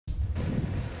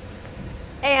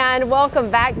And welcome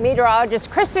back,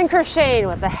 meteorologist Kristen Kershane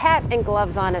with the hat and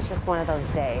gloves on. It's just one of those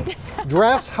days.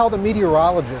 Dress how the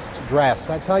meteorologists dress.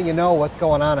 That's how you know what's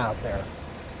going on out there.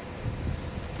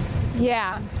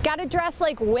 Yeah, got to dress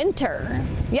like winter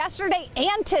yesterday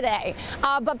and today.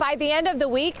 But by the end of the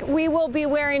week, we will be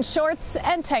wearing shorts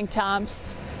and tank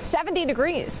tops. 70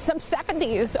 degrees, some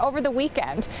 70s over the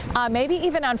weekend. Maybe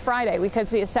even on Friday, we could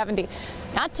see a 70.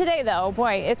 Not today, though.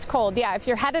 Boy, it's cold. Yeah, if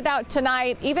you're headed out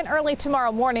tonight, even early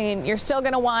tomorrow morning, you're still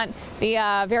going to want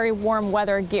the very warm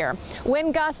weather gear.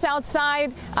 Wind gusts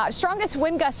outside. Strongest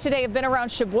wind gusts today have been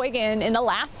around Sheboygan in the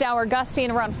last hour,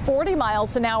 gusting around 40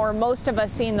 miles an hour. Most of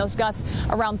us seeing those gusts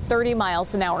around 30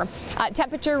 miles an hour.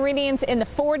 Temperature readings in the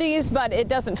 40s, but it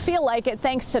doesn't feel like it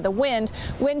thanks to the wind.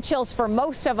 Wind chills for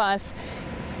most of us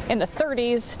in the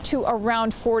 30s to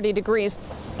around 40 degrees.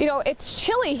 You know, it's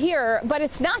chilly here, but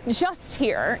it's not just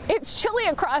here. It's chilly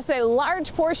across a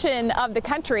large portion of the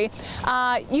country.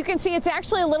 You can see it's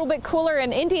actually a little bit cooler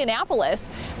in Indianapolis,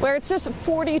 where it's just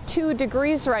 42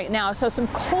 degrees right now. So some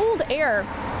cold air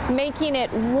making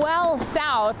it well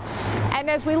south. And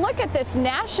as we look at this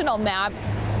national map,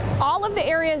 all of the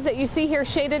areas that you see here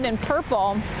shaded in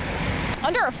purple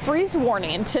under a freeze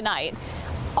warning tonight.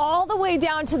 All the way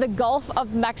down to the Gulf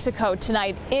of Mexico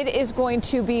tonight. It is going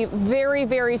to be very,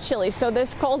 very chilly. So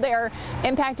this cold air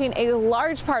impacting a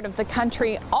large part of the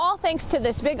country, all thanks to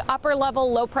this big upper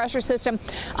level low pressure system,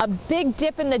 a big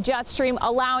dip in the jet stream,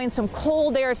 allowing some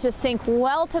cold air to sink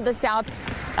well to the south,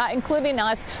 including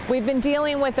us. We've been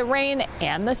dealing with the rain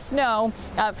and the snow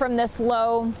from this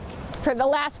low for the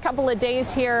last couple of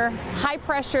days here. High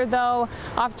pressure, though,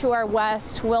 off to our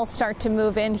west will start to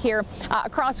move in here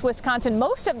across Wisconsin.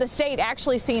 Most of the state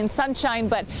actually seeing sunshine,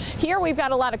 but here we've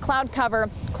got a lot of cloud cover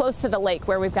close to the lake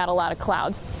where we've got a lot of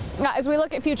clouds. As we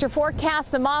look at future forecasts,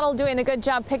 the model doing a good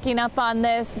job picking up on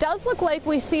this. Does look like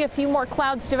we see a few more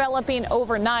clouds developing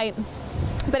overnight,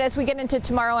 but as we get into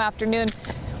tomorrow afternoon,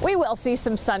 we will see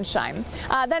some sunshine.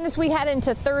 Then as we head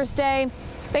into Thursday,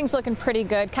 things looking pretty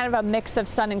good, kind of a mix of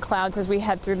sun and clouds as we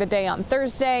head through the day on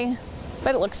Thursday,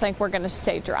 but it looks like we're going to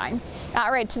stay dry.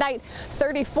 All right, tonight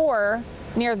 34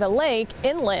 near the lake,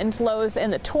 inland lows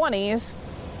in the 20s.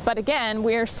 But again,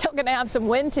 we're still going to have some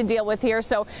wind to deal with here.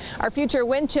 So our future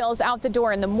wind chills out the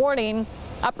door in the morning,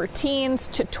 upper teens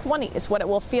to 20s, what it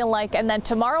will feel like. And then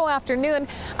tomorrow afternoon,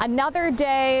 another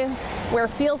day where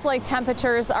it feels like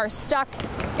temperatures are stuck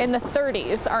in the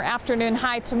 30s. Our afternoon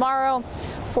high tomorrow,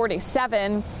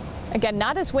 47. Again,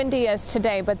 not as windy as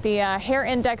today, but the hair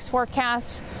index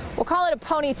forecast, we'll call it a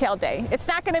ponytail day. It's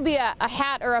not going to be a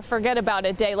hat or a forget about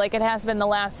it day like it has been the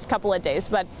last couple of days,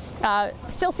 but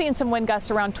still seeing some wind gusts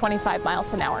around 25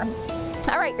 miles an hour.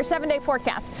 All right, your 7-day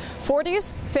forecast,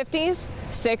 40s, 50s,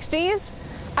 60s.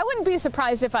 I wouldn't be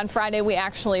surprised if on Friday we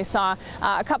actually saw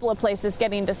a couple of places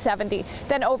getting to 70.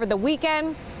 Then over the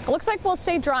weekend, it looks like we'll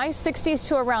stay dry, 60s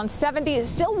to around 70.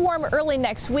 Still warm early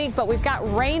next week, but we've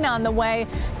got rain on the way.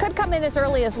 Could come in as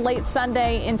early as late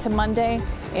Sunday into Monday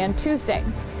and Tuesday.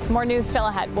 More news still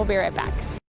ahead. We'll be right back.